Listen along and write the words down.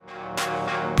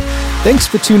Thanks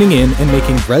for tuning in and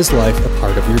making ResLife a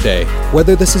part of your day.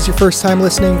 Whether this is your first time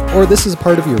listening or this is a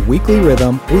part of your weekly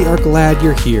rhythm, we are glad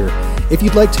you're here. If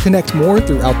you'd like to connect more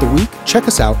throughout the week, check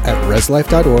us out at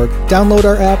reslife.org, download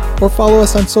our app, or follow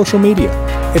us on social media.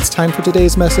 It's time for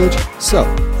today's message, so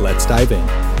let's dive in.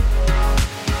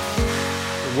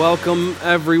 Welcome,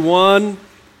 everyone.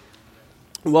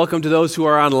 Welcome to those who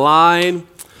are online.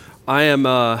 I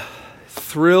am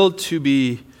thrilled to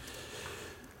be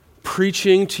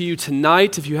preaching to you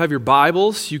tonight. If you have your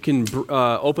Bibles, you can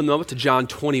open them up to John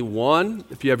 21.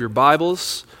 If you have your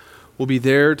Bibles, we'll be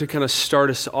there to kind of start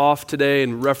us off today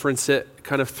and reference it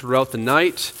kind of throughout the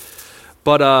night.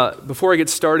 But before I get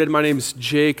started, my name is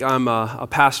Jake. I'm a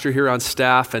pastor here on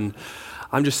staff, and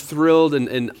I'm just thrilled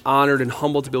and honored and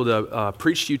humbled to be able to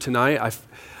preach to you tonight.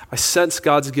 I sense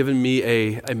God's given me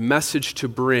a message to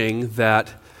bring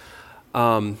that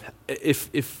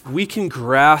if we can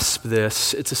grasp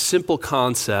this, it's a simple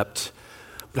concept,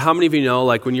 but how many of you know,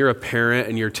 like when you're a parent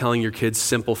and you're telling your kids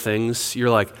simple things, you're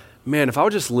like, man, if I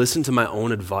would just listen to my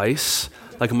own advice,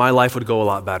 like my life would go a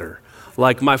lot better.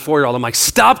 Like my 4-year-old, I'm like,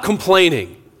 stop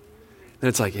complaining. And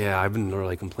it's like, yeah, I've been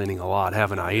really complaining a lot,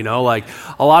 haven't I? You know, like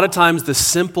a lot of times the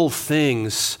simple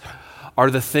things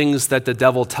are the things that the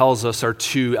devil tells us are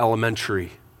too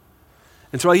elementary.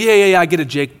 And so like, yeah, I get it,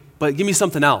 Jake, but give me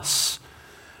something else.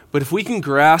 But if we can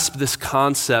grasp this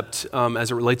concept as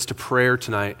it relates to prayer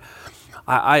tonight,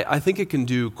 I think it can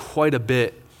do quite a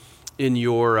bit in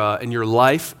your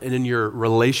life and in your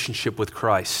relationship with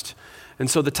Christ.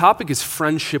 And so the topic is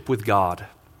friendship with God.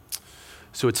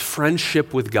 So it's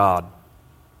friendship with God.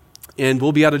 And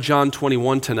we'll be out of John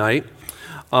 21 tonight.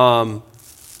 And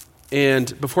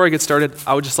before I get started,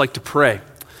 I would just like to pray.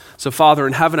 So Father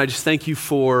in heaven, I just thank you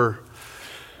for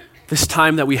this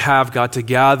time that we have, God, to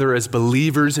gather as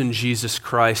believers in Jesus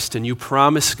Christ. And you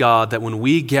promise, God, that when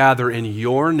we gather in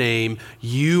your name,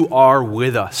 you are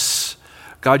with us.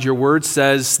 God, your word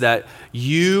says that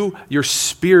your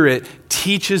Spirit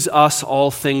teaches us all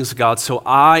things, God. So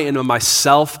I and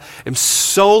myself am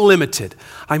so limited.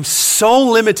 I'm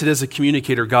so limited as a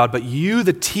communicator, God, but you,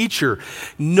 the teacher,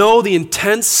 know the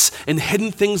intense and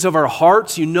hidden things of our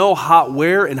hearts. You know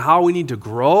where and how we need to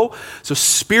grow. So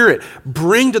Spirit,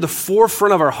 bring to the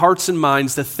forefront of our hearts and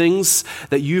minds the things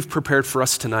that you've prepared for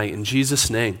us tonight. In Jesus'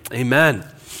 name, amen.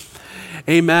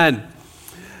 Amen.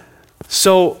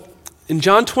 So in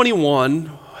John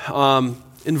 21,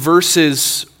 in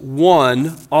verses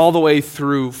 1 all the way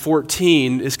through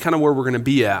 14 is kind of where we're going to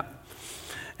be at.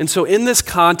 And so in this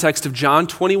context of John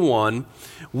 21,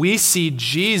 we see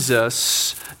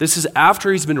Jesus, this is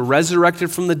after he's been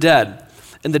resurrected from the dead,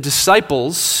 and the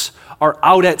disciples are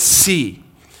out at sea,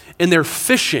 and they're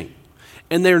fishing,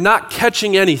 and they're not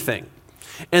catching anything.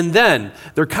 And then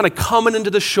they're kind of coming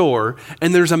into the shore,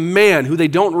 and there's a man who they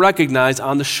don't recognize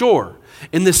on the shore.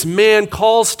 And this man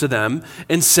calls to them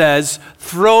and says,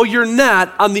 throw your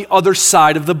net on the other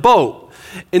side of the boat.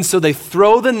 And so they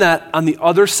throw the net on the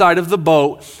other side of the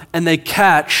boat, and they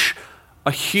catch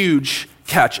a huge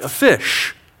catch of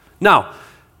fish. Now,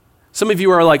 some of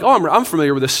you are like, oh, I'm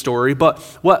familiar with this story, but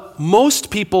what most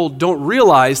people don't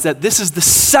realize that this is the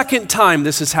second time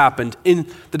this has happened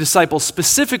in the disciples,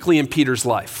 specifically in Peter's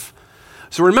life.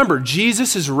 So remember,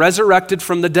 Jesus is resurrected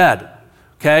from the dead,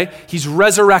 okay? He's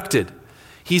resurrected.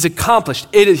 He's accomplished.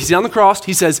 He's on the cross.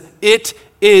 He says, it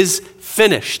is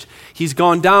finished. He's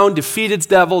gone down, defeated the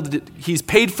devil. He's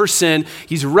paid for sin.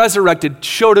 He's resurrected,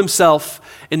 showed himself,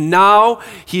 and now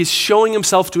he is showing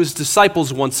himself to his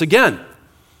disciples once again.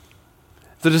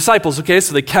 The disciples, okay,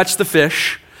 so they catch the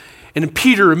fish, and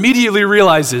Peter immediately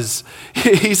realizes,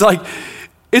 he's like,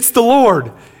 it's the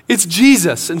Lord. It's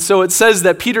Jesus. And so it says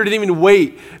that Peter didn't even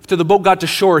wait till the boat got to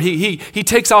shore. He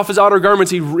takes off his outer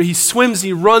garments. He swims.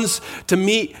 He runs to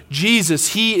meet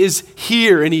Jesus. He is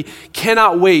here, and he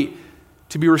cannot wait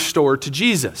to be restored to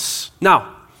Jesus.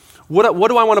 Now, what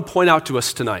do I want to point out to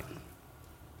us tonight?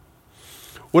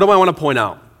 What do I want to point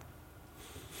out?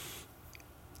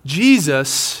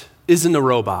 Jesus isn't a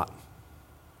robot.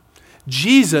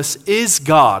 Jesus is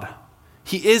God.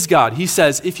 He is God. He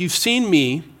says, if you've seen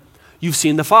me, you've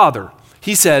seen the Father.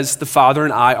 He says, the Father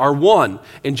and I are one.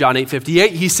 In John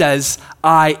 8:58, he says,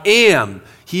 I am.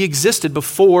 He existed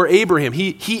before Abraham.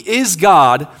 He is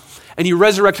God, and he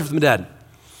resurrected from the dead.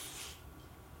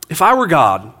 If I were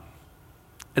God,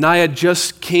 and I had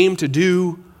just came to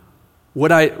do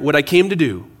what I came to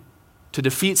do, to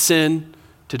defeat sin,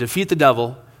 to defeat the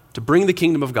devil, to bring the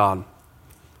kingdom of God,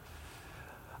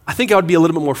 I think I would be a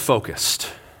little bit more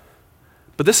focused.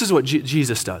 But this is what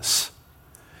Jesus does.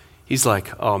 He's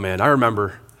like, oh man, I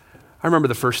remember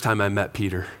the first time I met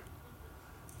Peter.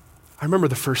 I remember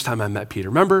the first time I met Peter.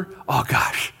 Remember? Oh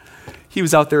gosh. He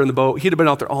was out there in the boat. He'd have been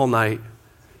out there all night.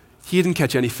 He didn't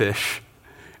catch any fish.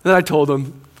 And then I told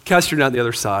him, cast your net on the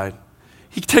other side.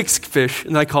 He takes fish,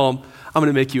 and I call him, I'm going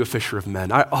to make you a fisher of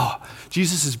men.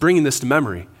 Jesus is bringing this to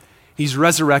memory. He's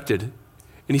resurrected, and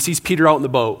he sees Peter out in the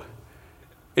boat,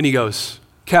 and he goes,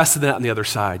 cast the net on the other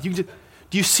side.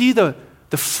 Do you see the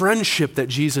friendship that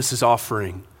Jesus is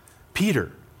offering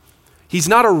Peter? He's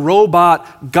not a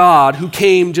robot God who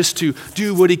came just to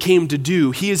do what he came to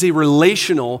do. He is a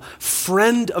relational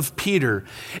friend of Peter.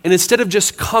 And instead of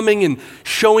just coming and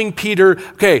showing Peter,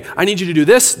 okay, I need you to do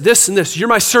this, this, and this. You're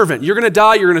my servant. You're going to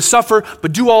die. You're going to suffer,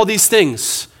 but do all these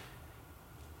things.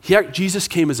 Jesus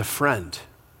came as a friend.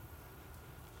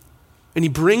 And he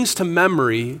brings to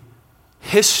memory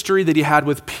history that he had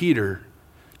with Peter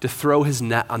to throw his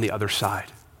net on the other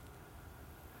side.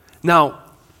 Now,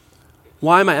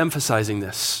 why am I emphasizing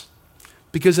this?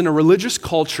 Because in a religious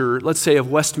culture, let's say of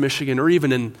West Michigan or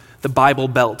even in the Bible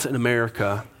Belt in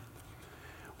America,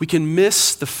 we can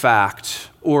miss the fact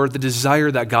or the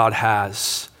desire that God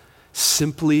has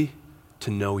simply to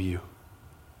know you.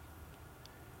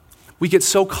 We get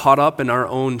so caught up in our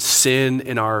own sin,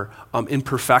 in our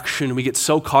imperfection. We get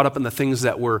so caught up in the things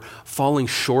that we're falling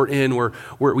short in, where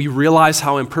we realize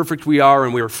how imperfect we are,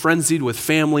 and we're frenzied with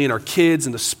family and our kids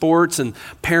and the sports and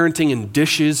parenting and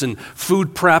dishes and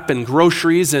food prep and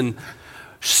groceries and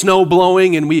snow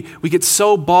blowing, and we get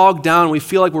so bogged down. We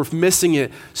feel like we're missing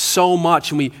it so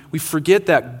much, and we forget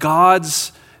that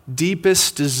God's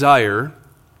deepest desire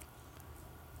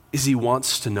is he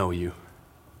wants to know you.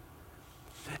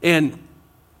 And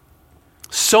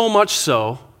so much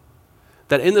so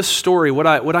that in the story, what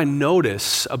I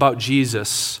notice about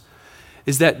Jesus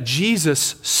is that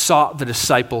Jesus sought the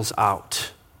disciples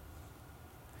out.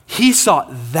 He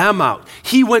sought them out.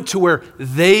 He went to where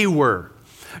they were.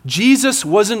 Jesus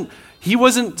wasn't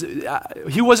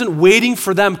waiting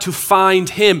for them to find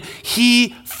him.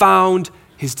 He found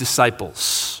his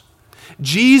disciples.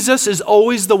 Jesus is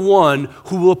always the one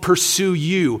who will pursue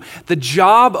you. The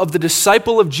job of the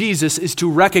disciple of Jesus is to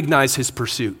recognize his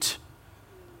pursuit.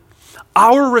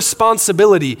 Our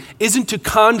responsibility isn't to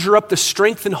conjure up the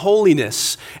strength and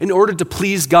holiness in order to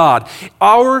please God.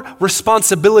 Our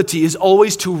responsibility is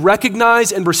always to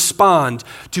recognize and respond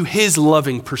to his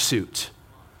loving pursuit.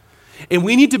 And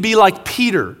we need to be like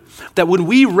Peter, that when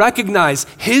we recognize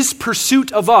his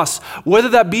pursuit of us, whether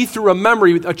that be through a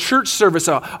memory, a church service,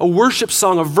 a worship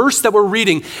song, a verse that we're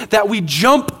reading, that we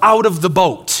jump out of the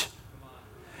boat.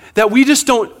 That we just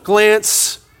don't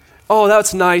glance, oh,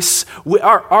 that's nice.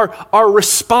 Our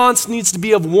response needs to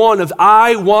be of one of,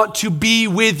 I want to be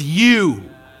with you.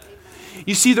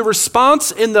 You see, the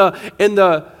response in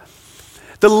the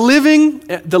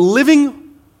living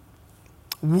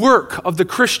work of the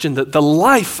Christian, the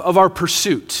life of our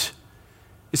pursuit,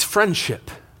 is friendship.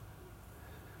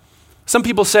 Some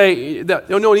people say that,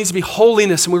 no, it needs to be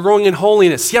holiness, and we're growing in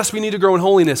holiness. Yes, we need to grow in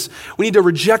holiness. We need to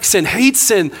reject sin, hate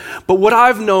sin. But what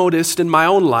I've noticed in my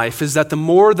own life is that the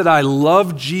more that I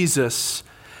love Jesus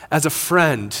as a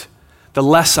friend, the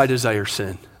less I desire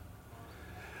sin.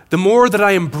 The more that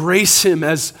I embrace him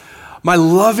as my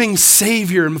loving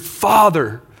Savior and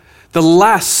Father, the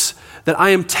less that I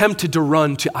am tempted to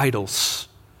run to idols.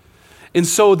 And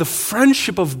so the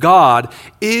friendship of God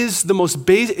is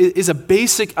is a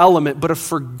basic element, but a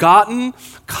forgotten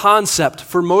concept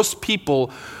for most people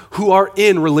who are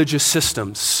in religious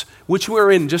systems, which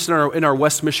we're in just in our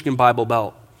West Michigan Bible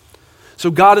Belt. So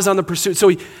God is on the pursuit.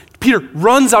 So Peter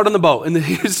runs out on the boat, and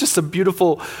it's just a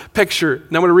beautiful picture.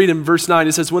 And I'm going to read in verse 9.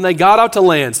 It says, when they got out to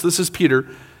land, so this is Peter,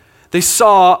 they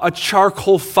saw a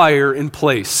charcoal fire in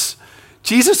place.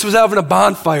 Jesus was having a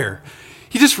bonfire.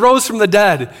 He just rose from the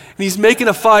dead, and he's making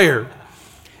a fire.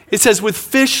 It says, with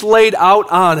fish laid out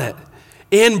on it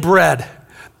and bread.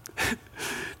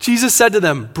 Jesus said to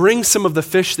them, bring some of the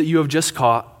fish that you have just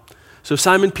caught. So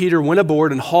Simon Peter went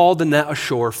aboard and hauled the net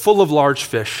ashore full of large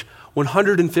fish,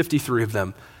 153 of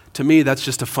them. To me, that's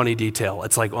just a funny detail.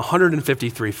 It's like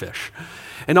 153 fish.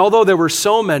 And although there were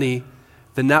so many,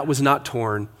 the net was not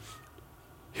torn.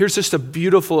 Here's just a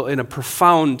beautiful and a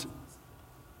profound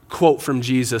quote from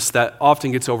Jesus that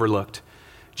often gets overlooked.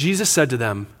 Jesus said to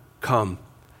them, come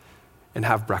and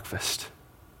have breakfast.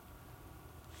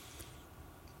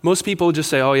 Most people just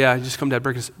say, oh yeah, just come to have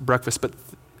breakfast, but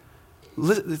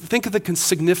think of the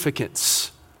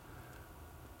significance.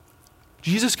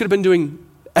 Jesus could have been doing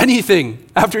anything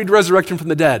after he'd resurrected from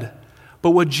the dead,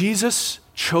 but what Jesus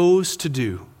chose to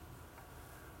do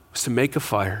was to make a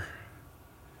fire,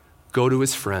 go to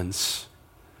his friends,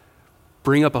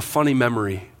 bring up a funny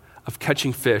memory of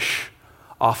catching fish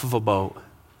off of a boat,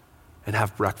 and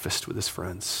have breakfast with his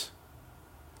friends.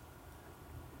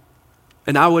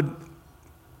 And I would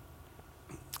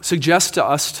suggest to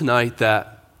us tonight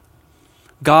that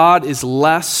God is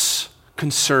less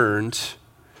concerned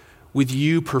with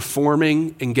you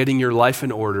performing and getting your life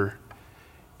in order,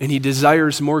 and he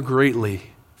desires more greatly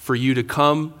for you to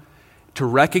come to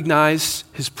recognize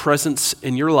his presence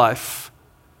in your life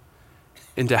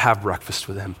and to have breakfast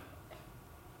with him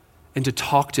and to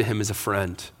talk to him as a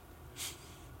friend.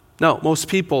 No, most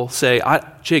people say,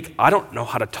 Jake, I don't know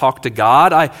how to talk to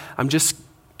God. I'm just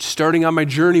starting on my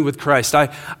journey with Christ.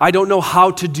 I don't know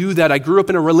how to do that. I grew up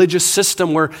in a religious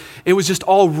system where it was just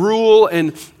all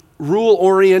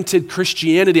rule-oriented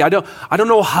Christianity. I don't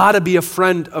know how to be a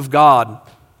friend of God.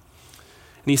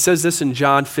 And he says this in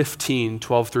John 15,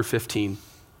 12 through 15.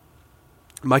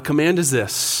 My command is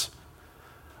this: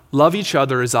 love each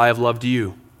other as I have loved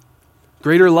you.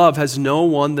 Greater love has no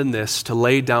one than this, to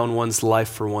lay down one's life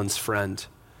for one's friend.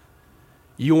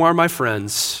 You are my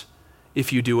friends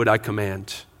if you do what I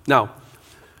command. Now,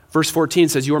 verse 14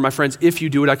 says, you are my friends if you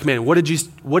do what I command. What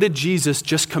did Jesus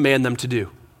just command them to do?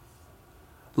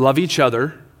 Love each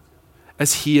other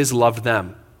as he has loved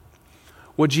them.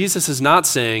 What Jesus is not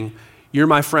saying, you're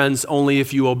my friends only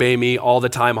if you obey me all the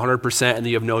time, 100%, and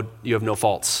you have no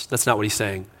faults. That's not what he's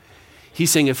saying.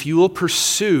 He's saying if you will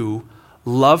pursue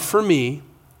love for me,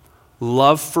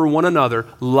 love for one another,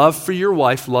 love for your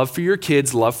wife, love for your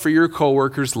kids, love for your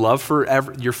coworkers, love for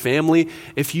your family,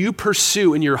 if you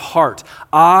pursue in your heart,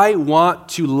 I want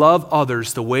to love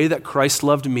others the way that Christ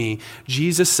loved me,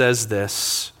 Jesus says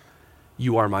this: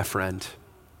 you are my friend.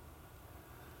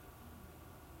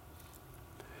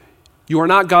 You are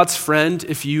not God's friend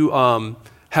if you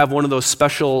have one of those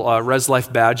special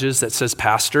ResLife badges that says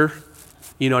pastor.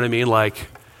 You know what I mean? Like,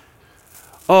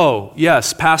 oh,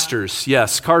 yes, pastors,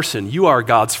 yes, Carson, you are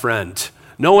God's friend.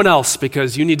 No one else,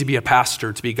 because you need to be a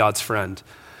pastor to be God's friend.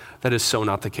 That is so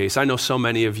not the case. I know so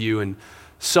many of you and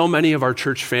so many of our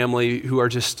church family who are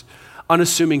just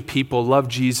unassuming people, love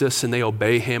Jesus and they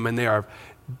obey him, and they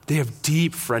have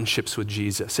deep friendships with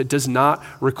Jesus. It does not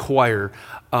require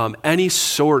any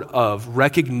sort of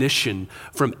recognition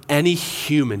from any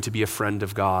human to be a friend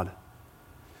of God.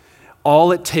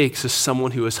 All it takes is someone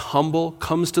who is humble,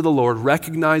 comes to the Lord,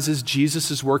 recognizes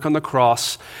Jesus' work on the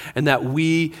cross, and that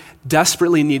we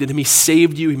desperately needed him. He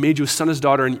saved you. He made you a son, his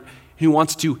daughter, and he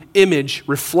wants to image,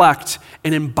 reflect,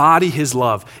 and embody his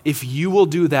love. If you will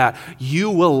do that, you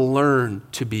will learn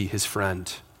to be his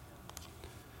friend.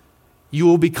 You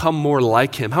will become more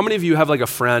like him. How many of you have like a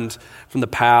friend from the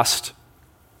past,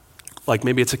 like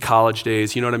maybe it's a college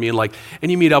days, you know what I mean? Like,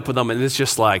 and you meet up with them and it's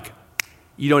just like,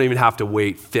 you don't even have to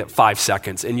wait 5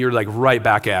 seconds and you're like right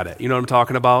back at it. You know what I'm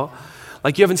talking about?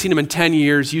 Like you haven't seen him in 10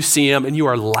 years, you see him and you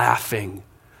are laughing,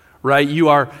 right? You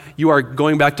are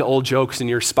going back to old jokes and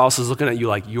your spouse is looking at you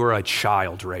like you're a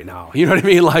child right now. You know what I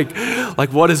mean?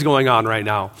 Like what is going on right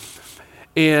now?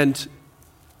 And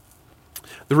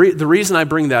the reason I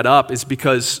bring that up is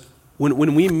because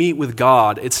when we meet with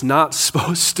God, it's not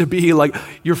supposed to be like,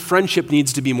 your friendship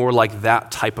needs to be more like that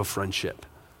type of friendship.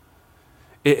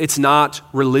 It's not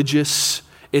religious.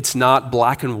 It's not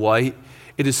black and white.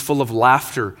 It is full of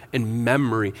laughter and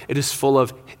memory. It is full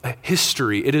of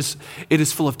history. It is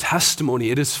full of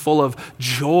testimony. It is full of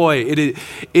joy. It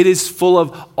is full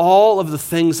of all of the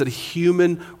things that a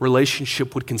human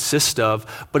relationship would consist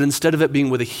of, but instead of it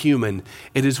being with a human,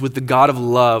 it is with the God of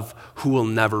love who will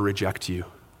never reject you.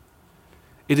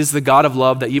 It is the God of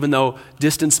love that even though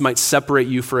distance might separate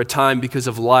you for a time because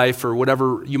of life or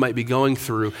whatever you might be going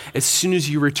through, as soon as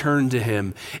you return to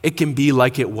him, it can be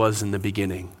like it was in the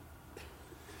beginning.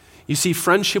 You see,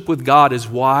 friendship with God is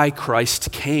why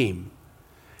Christ came.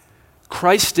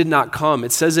 Christ did not come.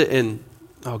 It says it in,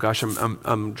 oh gosh,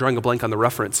 I'm drawing a blank on the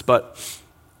reference, but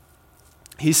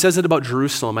he says it about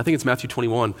Jerusalem. I think it's Matthew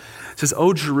 21. It says,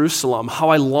 "O Jerusalem, how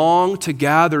I long to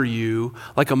gather you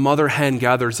like a mother hen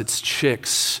gathers its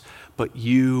chicks, but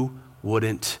you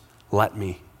wouldn't let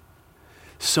me."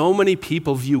 So many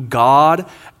people view God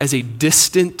as a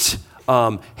distant,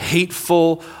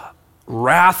 hateful,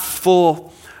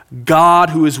 wrathful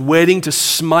God who is waiting to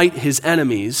smite his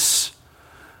enemies.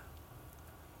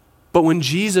 But when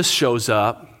Jesus shows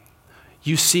up,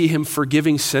 you see him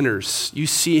forgiving sinners. You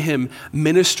see him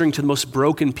ministering to the most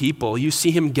broken people. You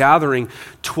see him gathering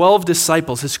 12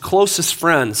 disciples. His closest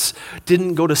friends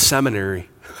didn't go to seminary.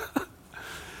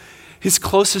 His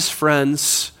closest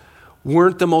friends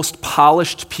weren't the most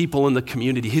polished people in the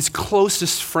community. His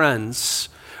closest friends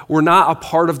were not a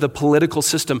part of the political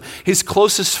system. His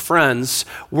closest friends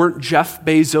weren't Jeff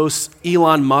Bezos,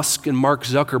 Elon Musk, and Mark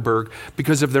Zuckerberg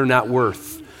because of their net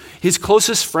worth. His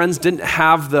closest friends didn't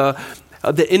have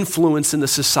the influence in the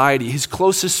society. His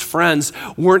closest friends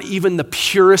weren't even the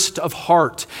purest of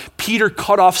heart. Peter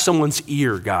cut off someone's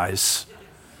ear, guys.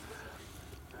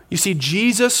 You see,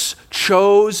 Jesus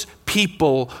chose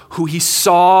people who he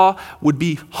saw would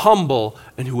be humble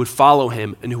and who would follow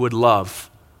him and who would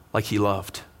love like he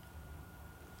loved.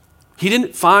 He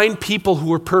didn't find people who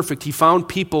were perfect. He found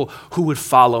people who would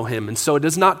follow him. And so it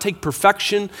does not take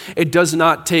perfection. It does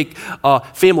not take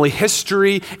family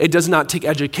history. It does not take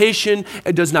education.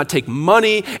 It does not take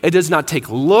money. It does not take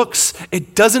looks.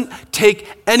 It doesn't take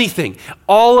anything.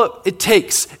 All it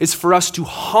takes is for us to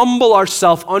humble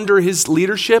ourselves under his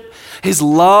leadership, his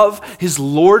love, his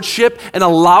lordship, and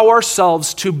allow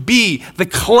ourselves to be the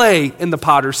clay in the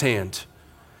potter's hand.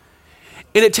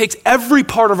 And it takes every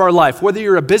part of our life, whether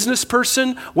you're a business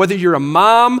person, whether you're a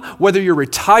mom, whether you're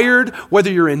retired,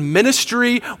 whether you're in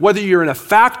ministry, whether you're in a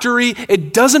factory,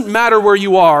 it doesn't matter where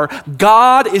you are.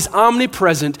 God is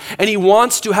omnipresent, and he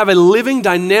wants to have a living,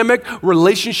 dynamic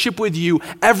relationship with you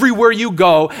everywhere you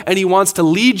go, and he wants to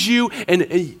lead you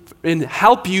and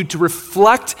help you to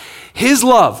reflect his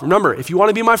love. Remember, if you want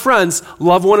to be my friends,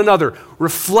 love one another.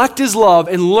 Reflect his love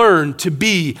and learn to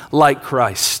be like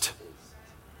Christ.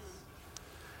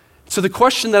 So the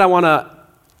question that I want to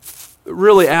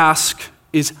really ask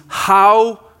is,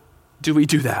 how do we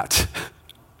do that?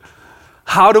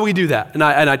 How do we do that? And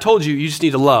I told you, you just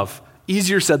need to love.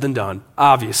 Easier said than done,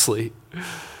 obviously.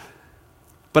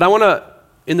 But I want to,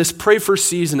 in this Pray First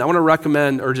season, I want to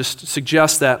recommend or just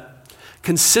suggest that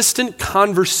consistent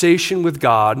conversation with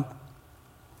God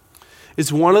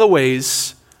is one of the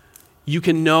ways you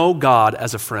can know God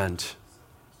as a friend.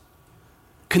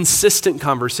 Consistent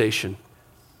conversation.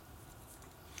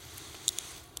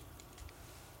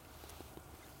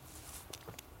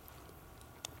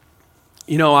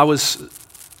 You know, I was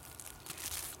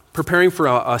preparing for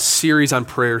a series on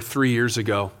prayer 3 years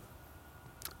ago,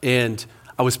 and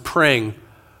I was praying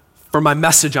for my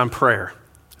message on prayer.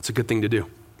 It's a good thing to do.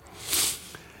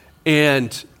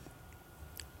 And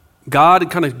God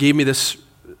kind of gave me this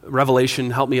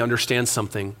revelation, helped me understand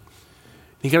something.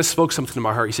 He kind of spoke something to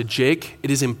my heart. He said, Jake, it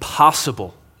is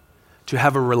impossible to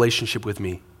have a relationship with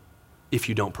me if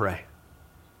you don't pray.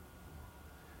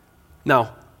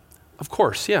 Now, of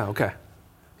course, yeah, okay.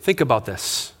 Think about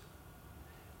this.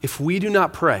 If we do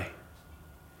not pray,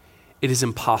 it is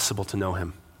impossible to know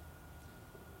him.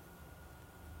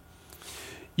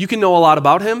 You can know a lot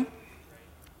about him.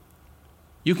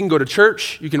 You can go to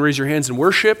church. You can raise your hands in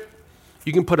worship.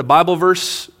 You can put a Bible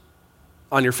verse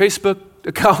on your Facebook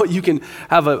account. You can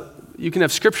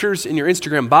have scriptures in your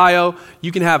Instagram bio.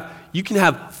 You can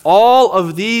have all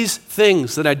of these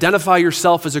things that identify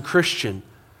yourself as a Christian.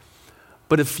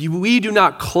 But if we do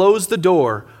not close the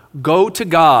door, go to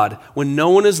God when no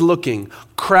one is looking,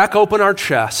 crack open our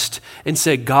chest and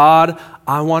say, God,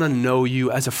 I want to know you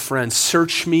as a friend.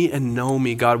 Search me and know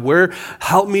me, God.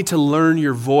 Help me to learn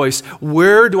your voice.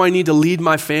 Where do I need to lead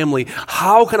my family?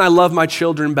 How can I love my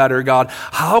children better, God?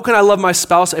 How can I love my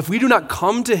spouse? If we do not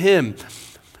come to him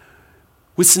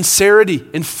with sincerity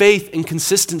and faith and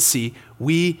consistency,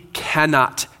 we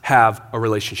cannot have a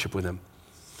relationship with him.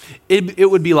 It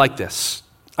would be like this.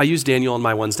 I used Daniel in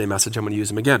my Wednesday message. I'm going to use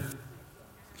him again.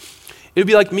 It would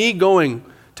be like me going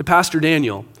to Pastor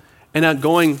Daniel and not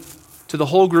going to the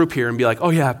whole group here and be like, oh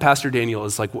yeah, Pastor Daniel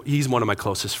is like, he's one of my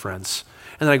closest friends.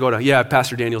 And then I go to, yeah,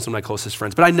 Pastor Daniel's one of my closest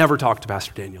friends. But I never talk to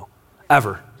Pastor Daniel,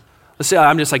 ever. Let's say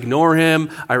I'm just ignore him.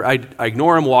 I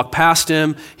ignore him, walk past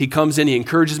him. He comes in, he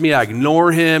encourages me. I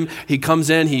ignore him. He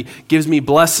comes in, he gives me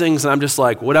blessings, and I'm just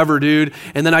like, whatever, dude.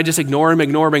 And then I just ignore him.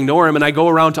 And I go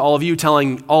around to all of you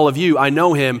telling all of you I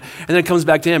know him. And then it comes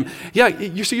back to him. Yeah,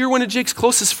 so you're one of Jake's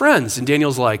closest friends. And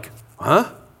Daniel's like,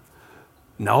 huh?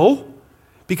 No,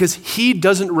 because he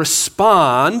doesn't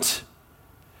respond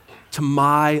to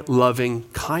my loving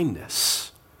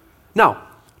kindness. Now,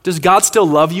 does God still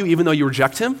love you even though you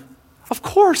reject him? Of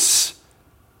course.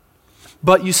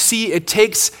 But you see, it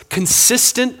takes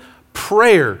consistent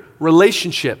prayer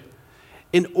relationship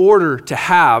in order to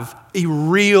have a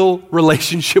real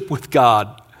relationship with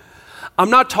God. I'm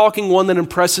not talking one that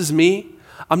impresses me.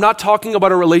 I'm not talking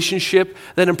about a relationship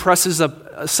that impresses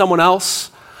someone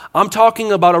else. I'm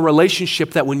talking about a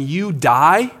relationship that when you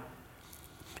die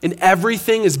and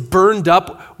everything is burned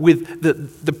up with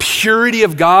the purity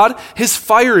of God, his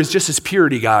fire is just his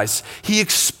purity, guys. He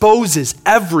exposes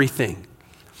everything.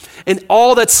 And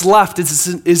all that's left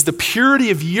is the purity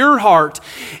of your heart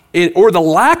or the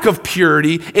lack of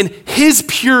purity in his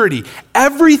purity.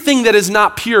 Everything that is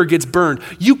not pure gets burned.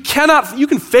 You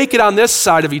can fake it on this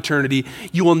side of eternity.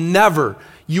 You will never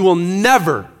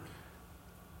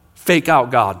fake out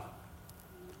God.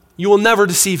 You will never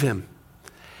deceive him.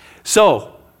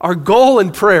 So, our goal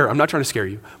in prayer, I'm not trying to scare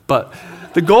you, but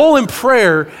the goal in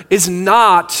prayer is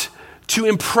not to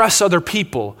impress other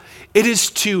people. It is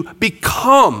to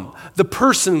become the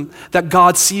person that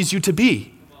God sees you to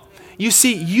be. You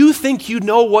see, you think you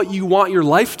know what you want your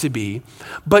life to be,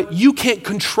 but you can't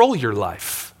control your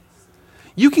life.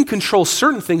 You can control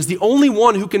certain things. The only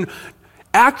one who can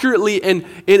accurately and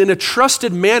in a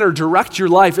trusted manner direct your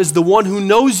life is the one who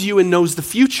knows you and knows the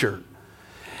future.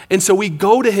 And so we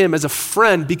go to him as a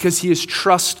friend because he is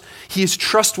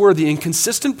trustworthy, and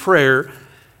consistent prayer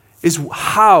is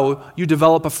how you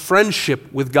develop a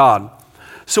friendship with God.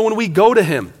 So when we go to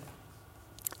him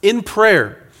in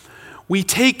prayer, we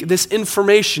take this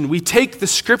information, we take the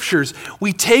scriptures,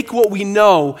 we take what we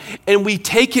know, and we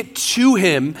take it to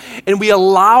him, and we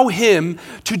allow him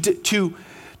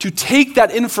to take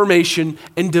that information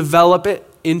and develop it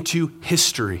into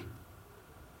history.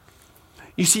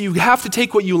 You see, you have to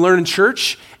take what you learn in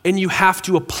church and you have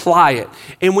to apply it.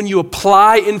 And when you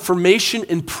apply information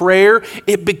in prayer,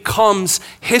 it becomes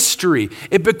history.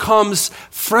 It becomes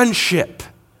friendship.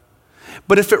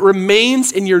 But if it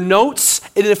remains in your notes,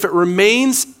 and if it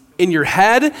remains in your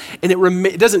head, and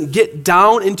it doesn't get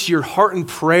down into your heart in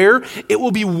prayer, it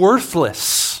will be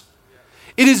worthless.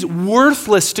 It is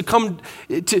worthless to come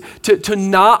to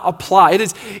not apply.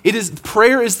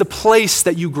 Prayer is the place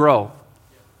that you grow.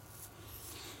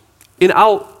 And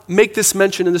I'll make this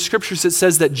mention in the scriptures. It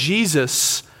says that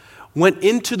Jesus went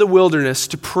into the wilderness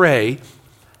to pray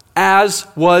as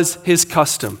was his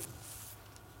custom.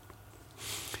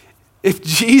 If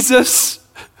Jesus,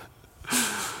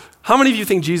 how many of you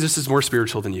think Jesus is more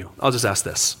spiritual than you? I'll just ask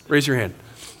this. Raise your hand.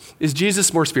 Is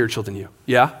Jesus more spiritual than you?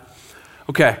 Yeah?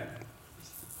 Okay.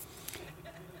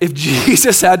 If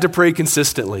Jesus had to pray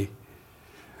consistently,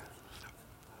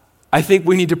 I think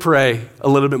we need to pray a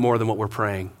little bit more than what we're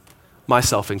praying,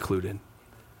 myself included.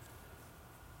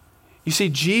 You see,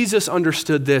 Jesus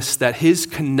understood this, that his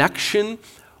connection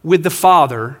with the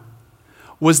Father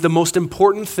was the most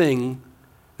important thing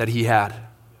that he had.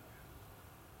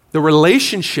 The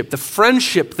relationship, the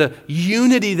friendship, the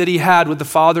unity that he had with the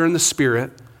Father and the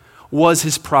Spirit was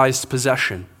his prized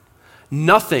possession.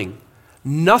 Nothing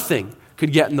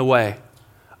could get in the way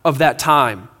of that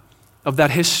time, of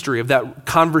that history, of that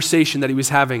conversation that he was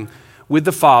having with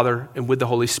the Father and with the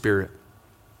Holy Spirit.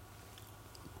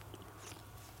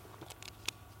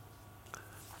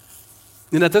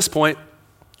 And at this point,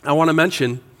 I want to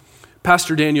mention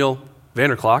Pastor Daniel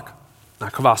Vanderklok,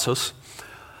 not Cavazos.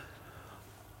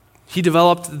 He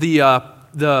developed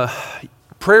the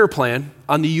prayer plan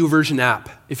on the YouVersion app.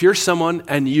 If you're someone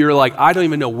and you're like, I don't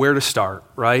even know where to start,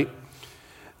 right?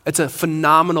 It's a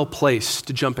phenomenal place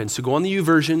to jump in. So go on the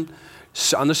YouVersion,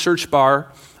 on the search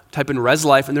bar, type in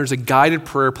ResLife, and there's a guided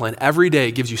prayer plan. Every day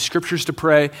it gives you scriptures to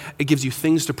pray. It gives you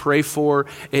things to pray for.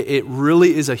 It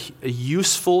really is a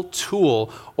useful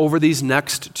tool over these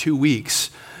next 2 weeks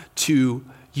to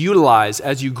utilize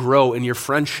as you grow in your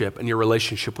friendship and your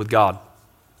relationship with God.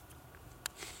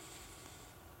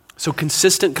 So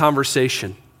consistent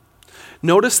conversation.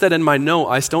 Notice that in my note,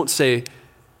 I don't say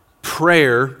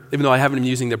prayer, even though I haven't been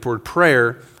using the word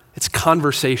prayer. It's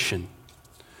conversation.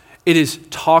 It is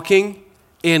talking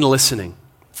and listening.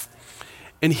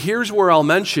 And here's where I'll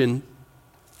mention,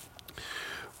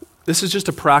 this is just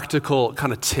a practical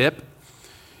kind of tip.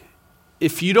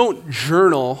 If you don't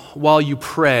journal while you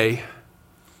pray,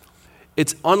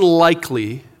 it's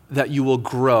unlikely that you will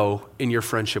grow in your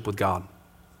friendship with God.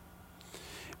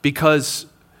 Because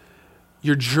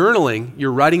you're journaling,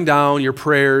 you're writing down your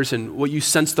prayers and what you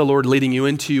sense the Lord leading you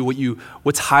into,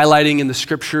 what's highlighting in the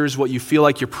scriptures, what you feel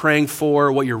like you're praying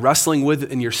for, what you're wrestling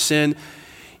with in your sin.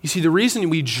 You see, the reason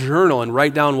we journal and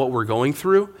write down what we're going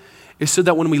through is so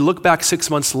that when we look back 6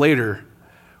 months later,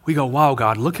 we go, wow,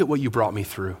 God, look at what you brought me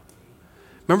through.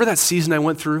 Remember that season I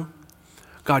went through?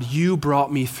 God, you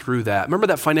brought me through that. Remember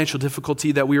that financial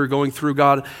difficulty that we were going through,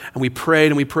 God? And we prayed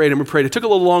and we prayed and we prayed. It took a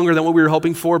little longer than what we were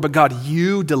hoping for, but God,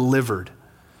 you delivered.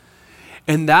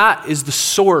 And that is the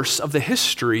source of the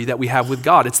history that we have with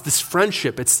God. It's this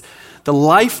friendship. It's the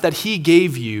life that he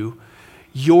gave you.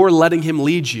 You're letting him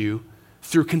lead you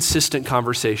through consistent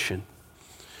conversation.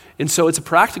 And so it's a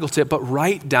practical tip, but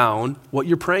write down what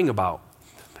you're praying about.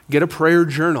 Get a prayer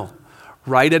journal.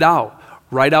 Write it out.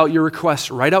 Write out your requests.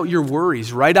 Write out your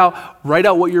worries. Write out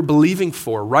what you're believing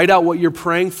for. Write out what you're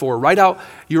praying for. Write out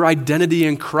your identity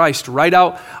in Christ. Write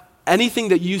out anything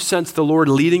that you sense the Lord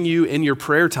leading you in your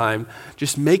prayer time.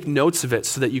 Just make notes of it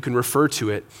so that you can refer to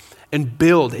it and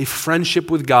build a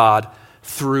friendship with God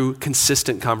through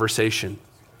consistent conversation.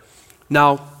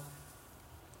 Now,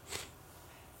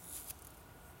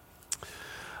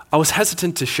 I was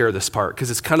hesitant to share this part because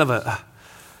it's kind of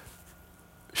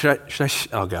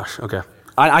oh gosh, okay.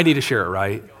 I need to share it,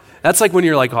 right? That's like when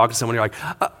you're like talking to someone, you're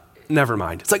like, never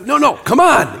mind. It's like, no, come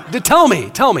on, tell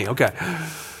me, okay.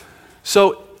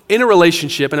 So in a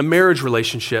relationship, in a marriage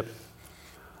relationship,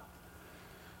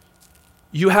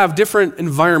 you have different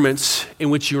environments in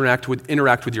which you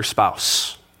interact with your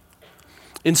spouse.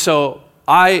 And so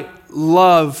I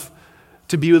love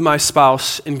to be with my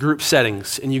spouse in group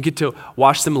settings, and you get to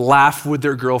watch them laugh with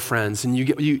their girlfriends, and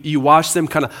you watch them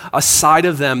kind of, a side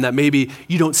of them that maybe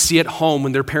you don't see at home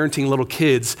when they're parenting little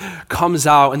kids comes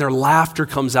out, and their laughter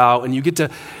comes out, and you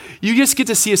just get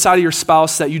to see a side of your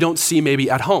spouse that you don't see maybe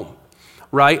at home,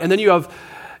 right? And then you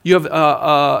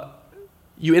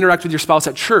interact with your spouse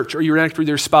at church, or you interact with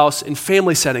your spouse in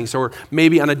family settings, or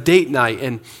maybe on a date night,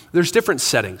 and there's different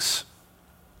settings.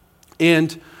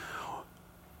 And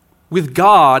with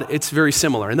God, it's very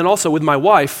similar. And then also with my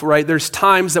wife, right, there's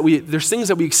things that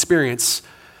we experience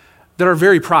that are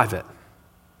very private.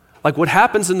 Like what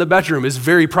happens in the bedroom is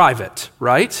very private,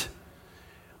 right?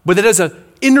 But it is an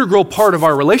integral part of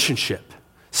our relationship.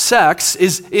 Sex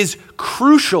is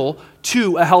crucial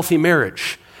to a healthy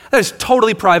marriage. That is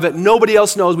totally private. Nobody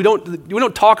else knows. We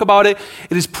don't talk about it.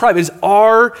 It is private. It is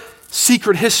our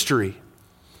secret history.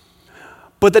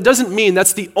 But that doesn't mean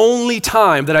that's the only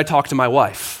time that I talk to my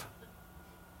wife.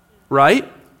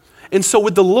 Right? And so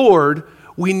with the Lord,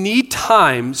 we need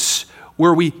times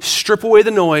where we strip away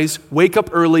the noise, wake up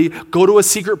early, go to a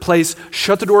secret place,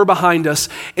 shut the door behind us,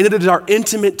 and it is our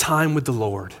intimate time with the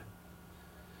Lord.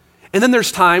 And then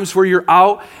there's times where you're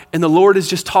out and the Lord is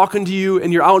just talking to you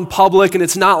and you're out in public and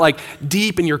it's not like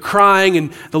deep and you're crying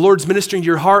and the Lord's ministering to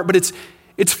your heart, but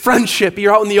it's friendship.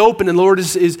 You're out in the open and the Lord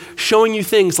is showing you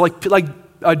things like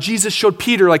Jesus showed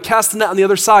Peter, like cast the net on the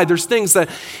other side. There's things that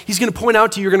he's going to point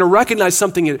out to you. You're going to recognize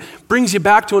something. It brings you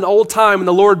back to an old time and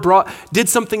the Lord did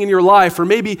something in your life, or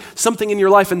maybe something in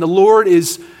your life, and the Lord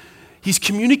he's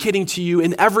communicating to you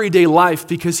in everyday life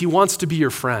because he wants to be your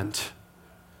friend.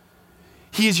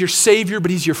 He is your Savior,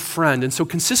 but he's your friend. And so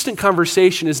consistent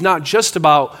conversation is not just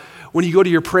about when you go to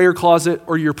your prayer closet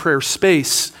or your prayer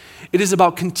space. It is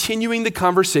about continuing the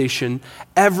conversation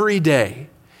every day.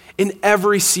 In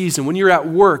every season, when you're at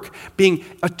work, being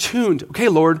attuned. Okay,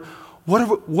 Lord,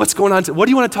 what's going on? What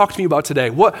do you want to talk to me about today?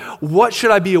 What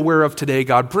should I be aware of today,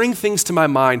 God? Bring things to my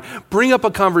mind. Bring up a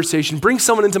conversation. Bring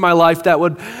someone into my life that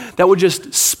would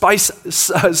just spice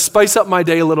up my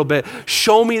day a little bit.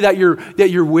 Show me that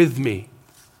you're with me.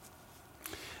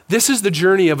 This is the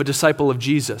journey of a disciple of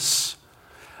Jesus.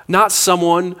 Not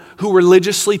someone who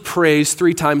religiously prays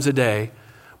 3 times a day,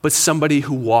 but somebody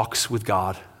who walks with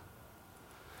God.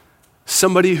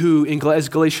 Somebody who, as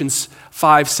Galatians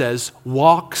 5 says,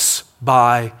 walks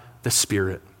by the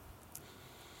Spirit.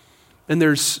 And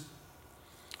there's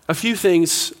a few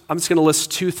things, I'm just going to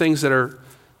list 2 things that are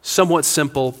somewhat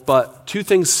simple, but 2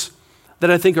 things that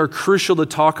I think are crucial to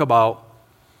talk about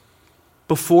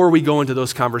before we go into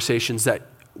those conversations that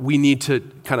we need to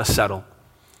kind of settle.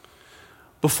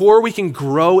 Before we can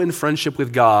grow in friendship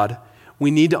with God,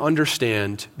 we need to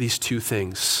understand these 2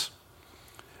 things.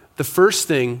 The first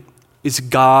thing is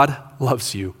God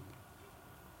loves you.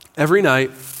 Every night,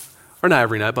 or not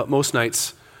every night, but most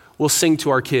nights, we'll sing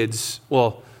to our kids.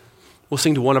 Well, we'll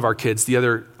sing to one of our kids. The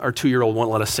other, our 2-year-old,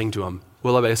 won't let us sing to him.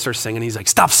 We'll let him start singing. He's like,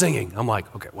 stop singing. I'm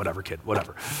like, okay, whatever, kid,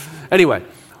 whatever. Anyway,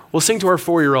 we'll sing to our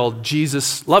 4-year-old,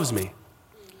 Jesus loves me.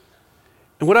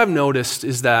 And what I've noticed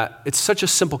is that it's such a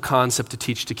simple concept to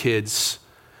teach to kids,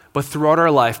 but throughout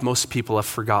our life, most people have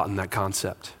forgotten that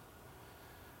concept.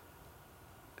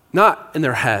 Not in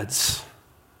their heads,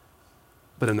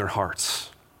 but in their hearts.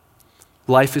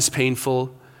 Life is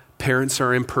painful. Parents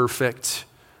are imperfect.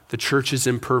 The church is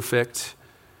imperfect.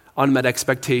 Unmet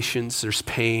expectations. There's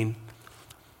pain.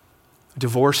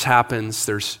 Divorce happens.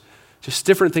 There's just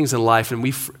different things in life. And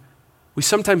we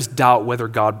sometimes doubt whether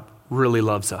God really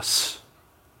loves us.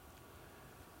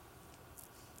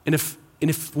 And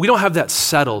if we don't have that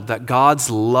settled, that God's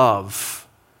love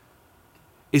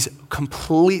is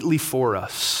completely for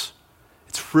us,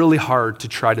 it's really hard to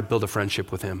try to build a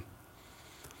friendship with him.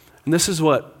 And this is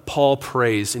what Paul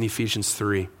prays in Ephesians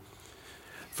 3.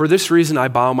 For this reason I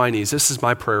bow my knees. This is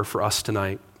my prayer for us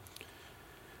tonight.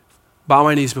 Bow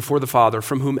my knees before the Father,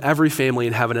 from whom every family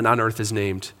in heaven and on earth is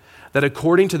named, that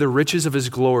according to the riches of his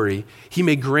glory, he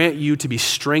may grant you to be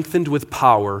strengthened with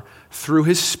power through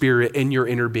his Spirit in your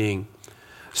inner being,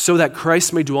 so that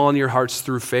Christ may dwell in your hearts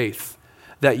through faith,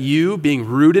 that you, being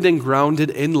rooted and grounded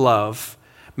in love,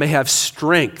 may have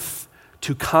strength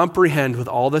to comprehend with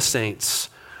all the saints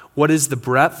what is the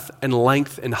breadth and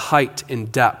length and height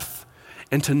and depth,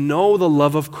 and to know the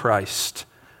love of Christ,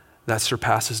 that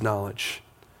surpasses knowledge,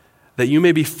 that you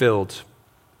may be filled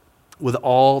with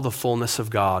all the fullness of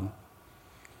God.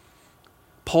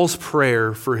 Paul's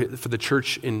prayer for the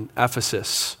church in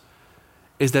Ephesus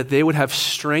is that they would have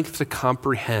strength to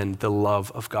comprehend the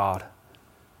love of God.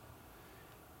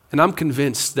 And I'm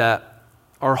convinced that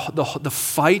the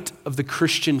fight of the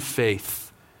Christian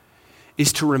faith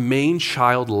is to remain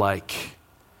childlike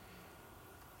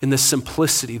in the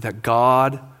simplicity that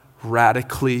God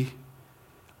radically,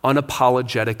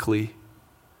 unapologetically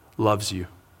loves you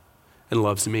and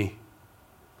loves me.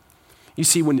 You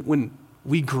see, when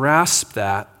we grasp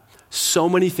that, so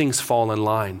many things fall in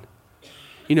line.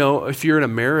 You know, if you're in a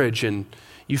marriage and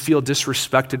you feel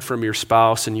disrespected from your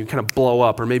spouse and you kind of blow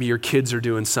up, or maybe your kids are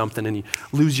doing something and you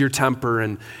lose your temper,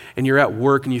 and you're at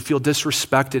work and you feel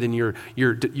disrespected and your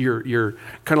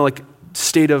kind of like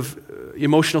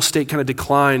emotional state kind of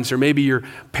declines, or maybe your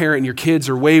parent and your kids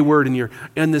are wayward and you're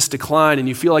in this decline and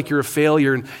you feel like you're a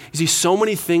failure. And you see, so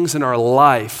many things in our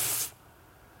life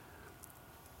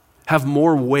have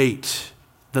more weight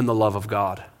than the love of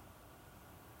God.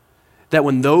 That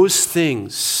when those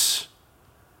things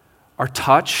are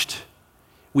touched,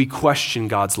 we question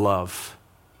God's love.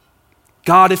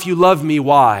 God, if you love me,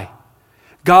 why?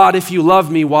 God, if you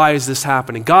love me, why is this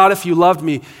happening? God, if you loved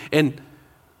me. And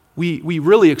we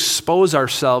really expose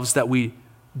ourselves that we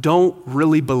don't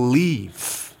really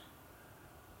believe,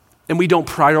 and we don't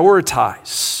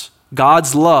prioritize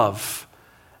God's love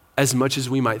as much as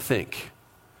we might think.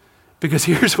 Because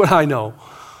here's what I know.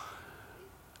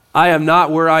 I am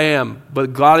not where I am,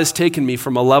 but God has taken me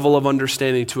from a level of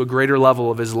understanding to a greater level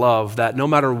of his love, that no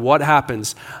matter what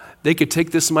happens, they could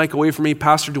take this mic away from me.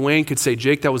 Pastor Dwayne could say,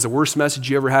 Jake, that was the worst message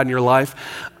you ever had in your life.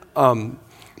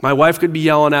 My wife could be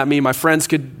yelling at me. My friends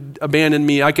could abandon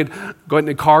me. I could go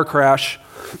into a car crash.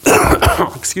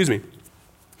 Excuse me.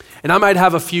 And I might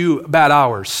have a few bad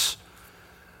hours.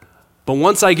 But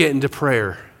once I get into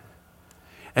prayer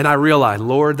and I realize,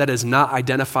 Lord, that is not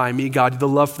identifying me, God. The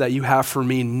love that you have for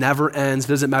me never ends.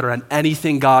 Doesn't matter on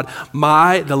anything, God.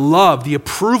 The love, the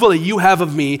approval that you have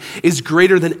of me is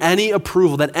greater than any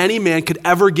approval that any man could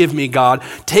ever give me, God.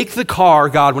 Take the car,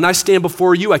 God. When I stand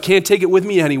before you, I can't take it with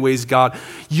me anyways, God.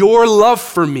 Your love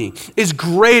for me is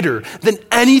greater than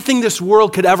anything this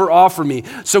world could ever offer me.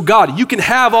 So, God, you can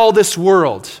have all this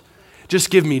world. Just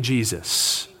give me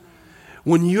Jesus.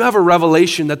 When you have a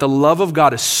revelation that the love of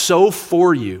God is so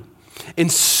for you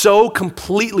and so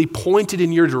completely pointed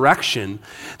in your direction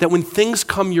that when things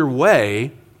come your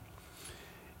way,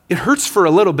 it hurts for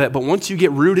a little bit, but once you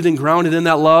get rooted and grounded in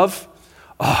that love,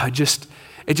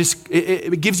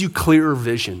 it gives you clearer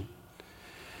vision.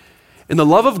 And the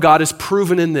love of God is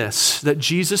proven in this, that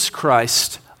Jesus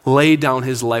Christ laid down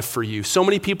his life for you. So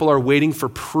many people are waiting for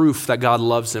proof that God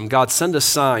loves them. God, send a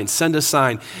sign, send a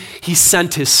sign. He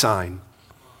sent his sign.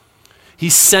 He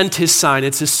sent his sign.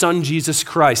 It's his son, Jesus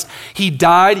Christ. He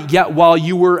died yet while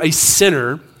you were a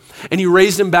sinner, and he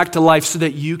raised him back to life so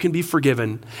that you can be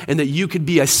forgiven and that you could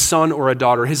be a son or a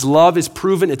daughter. His love is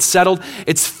proven. It's settled.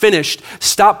 It's finished.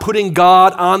 Stop putting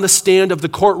God on the stand of the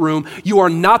courtroom. You are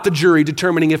not the jury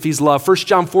determining if he's love. 1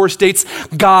 John 4 states,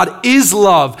 God is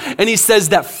love. And he says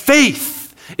that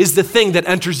faith is the thing that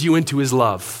enters you into his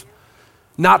love,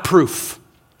 not proof.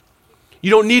 You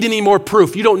don't need any more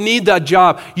proof. You don't need that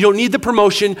job. You don't need the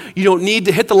promotion. You don't need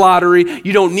to hit the lottery.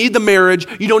 You don't need the marriage.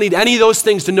 You don't need any of those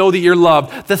things to know that you're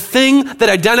loved. The thing that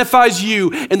identifies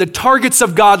you and the targets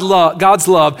of God's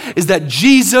love is that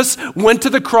Jesus went to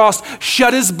the cross,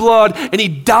 shed his blood, and he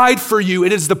died for you.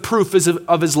 It is the proof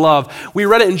of his love. We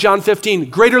read it in John 15.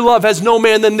 Greater love has no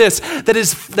man than this,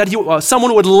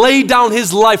 someone would lay down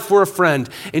his life for a friend.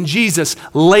 And Jesus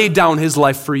laid down his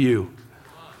life for you.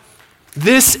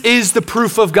 This is the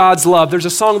proof of God's love. There's a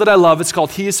song that I love. It's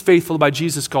called He is Faithful by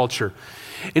Jesus Culture.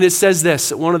 And it says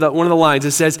this, one of the lines,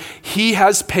 it says, he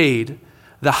has paid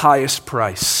the highest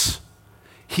price.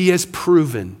 He has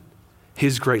proven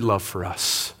his great love for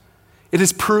us. It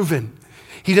is proven.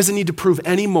 He doesn't need to prove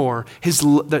anymore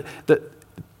that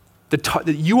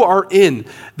you are in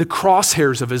the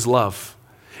crosshairs of his love.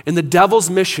 And the devil's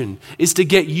mission is to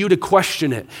get you to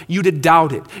question it, you to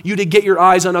doubt it, you to get your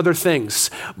eyes on other things.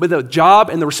 But the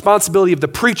job and the responsibility of the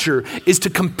preacher is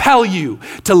to compel you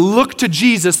to look to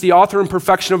Jesus, the author and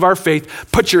perfection of our faith.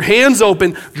 Put your hands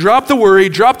open, drop the worry,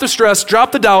 drop the stress,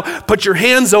 drop the doubt, put your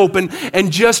hands open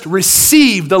and just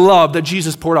receive the love that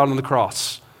Jesus poured out on the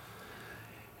cross.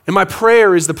 And my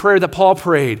prayer is the prayer that Paul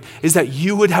prayed, is that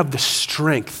you would have the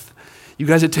strength. You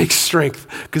guys, it takes strength,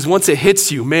 because once it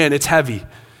hits you, man, it's heavy.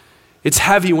 It's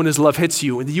heavy when his love hits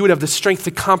you, and you would have the strength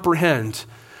to comprehend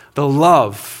the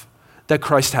love that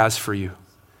Christ has for you.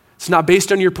 It's not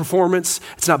based on your performance.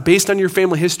 It's not based on your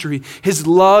family history. His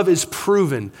love is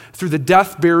proven through the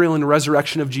death, burial, and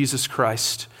resurrection of Jesus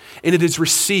Christ. And it is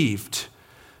received.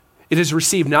 It is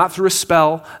received not through a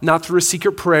spell, not through a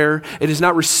secret prayer. It is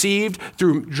not received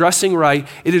through dressing right.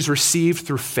 It is received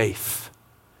through faith.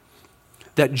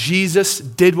 That Jesus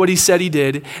did what he said he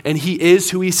did, and he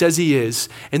is who he says he is,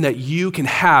 and that you can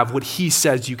have what he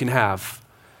says you can have,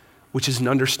 which is an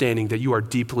understanding that you are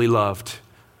deeply loved.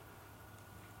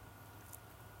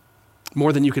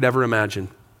 More than you could ever imagine.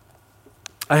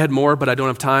 I had more, but I don't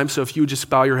have time, so if you would just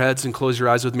bow your heads and close your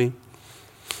eyes with me.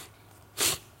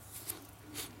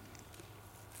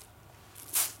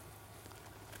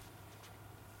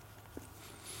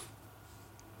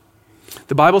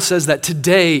 The Bible says that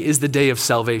today is the day of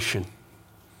salvation.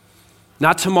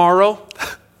 Not tomorrow,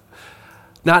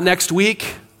 not next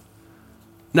week,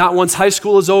 not once high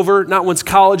school is over, not once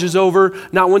college is over,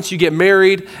 not once you get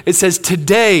married. It says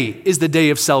today is the day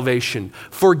of salvation.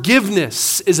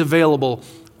 Forgiveness is available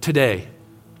today.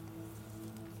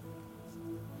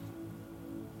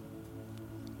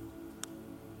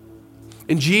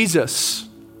 And Jesus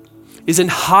is in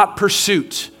hot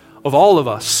pursuit of all of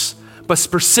us, but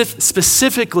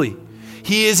specifically,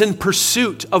 he is in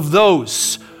pursuit of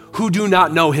those who do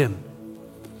not know him.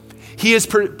 He is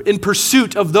in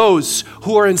pursuit of those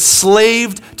who are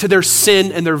enslaved to their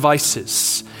sin and their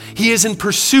vices. He is in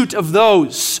pursuit of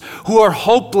those who are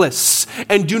hopeless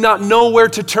and do not know where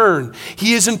to turn.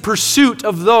 He is in pursuit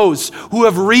of those who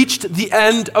have reached the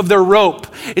end of their rope.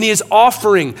 And he is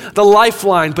offering the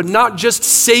lifeline, but not just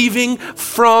saving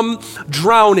from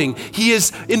drowning. He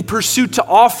is in pursuit to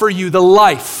offer you the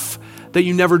life that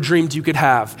you never dreamed you could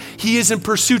have. He is in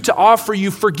pursuit to offer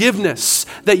you forgiveness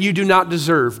that you do not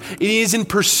deserve. And he is in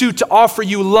pursuit to offer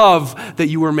you love that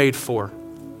you were made for.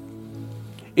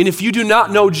 And if you do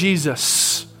not know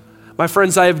Jesus, my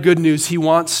friends, I have good news. He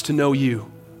wants to know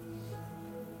you.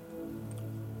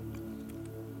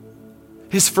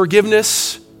 His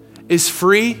forgiveness is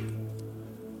free,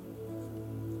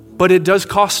 but it does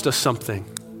cost us something.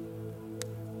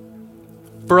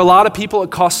 For a lot of people, it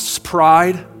costs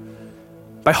pride.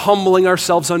 By humbling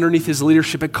ourselves underneath his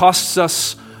leadership, it costs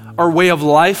us our way of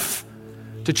life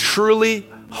to truly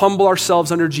humble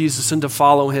ourselves under Jesus and to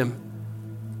follow him.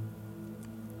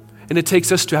 And it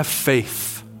takes us to have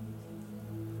faith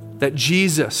that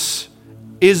Jesus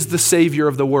is the Savior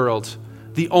of the world,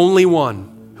 the only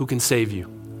one who can save you.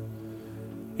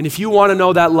 And if you want to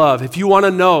know that love, if you want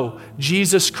to know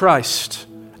Jesus Christ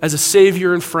as a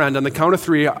Savior and friend, on the count of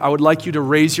 3, I would like you to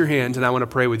raise your hand and I want to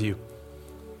pray with you.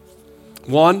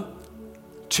 1,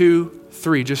 2,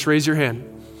 3. Just raise your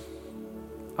hand.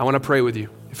 I want to pray with you.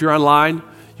 If you're online,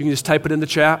 you can just type it in the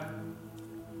chat.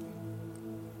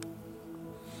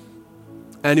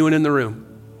 Anyone in the room?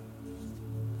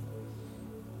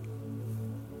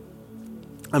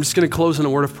 I'm just going to close in a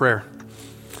word of prayer.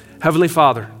 Heavenly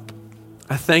Father,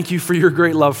 I thank you for your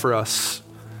great love for us.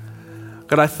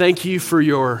 God, I thank you for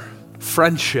your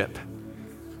friendship.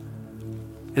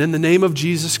 And in the name of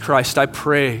Jesus Christ, I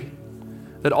pray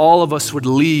that all of us would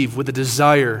leave with a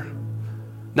desire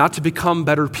not to become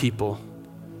better people,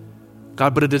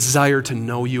 God, but a desire to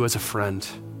know you as a friend.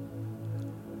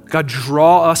 God,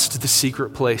 draw us to the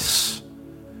secret place.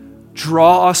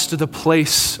 Draw us to the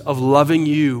place of loving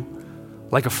you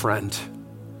like a friend.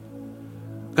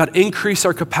 God, increase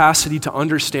our capacity to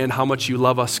understand how much you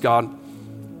love us, God.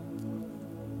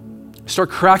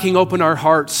 Start cracking open our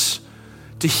hearts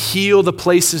to heal the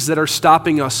places that are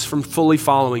stopping us from fully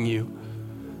following you.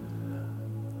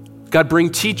 God, bring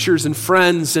teachers and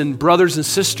friends and brothers and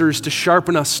sisters to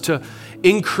sharpen us, to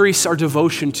increase our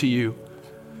devotion to you.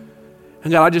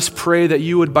 And God, I just pray that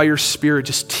you would, by your Spirit,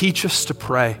 just teach us to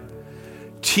pray.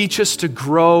 Teach us to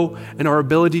grow in our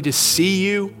ability to see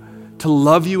you, to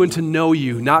love you, and to know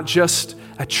you, not just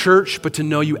at church, but to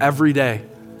know you every day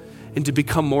and to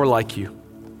become more like you.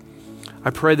 I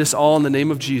pray this all in the name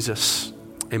of Jesus.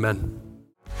 Amen.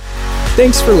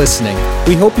 Thanks for listening.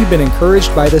 We hope you've been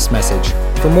encouraged by this message.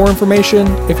 For more information,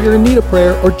 if you're in need of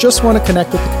prayer or just want to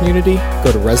connect with the community,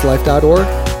 go to reslife.org,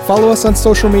 follow us on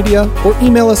social media, or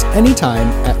email us anytime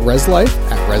at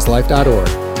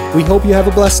reslife@reslife.org. We hope you have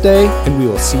a blessed day, and we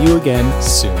will see you again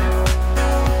soon.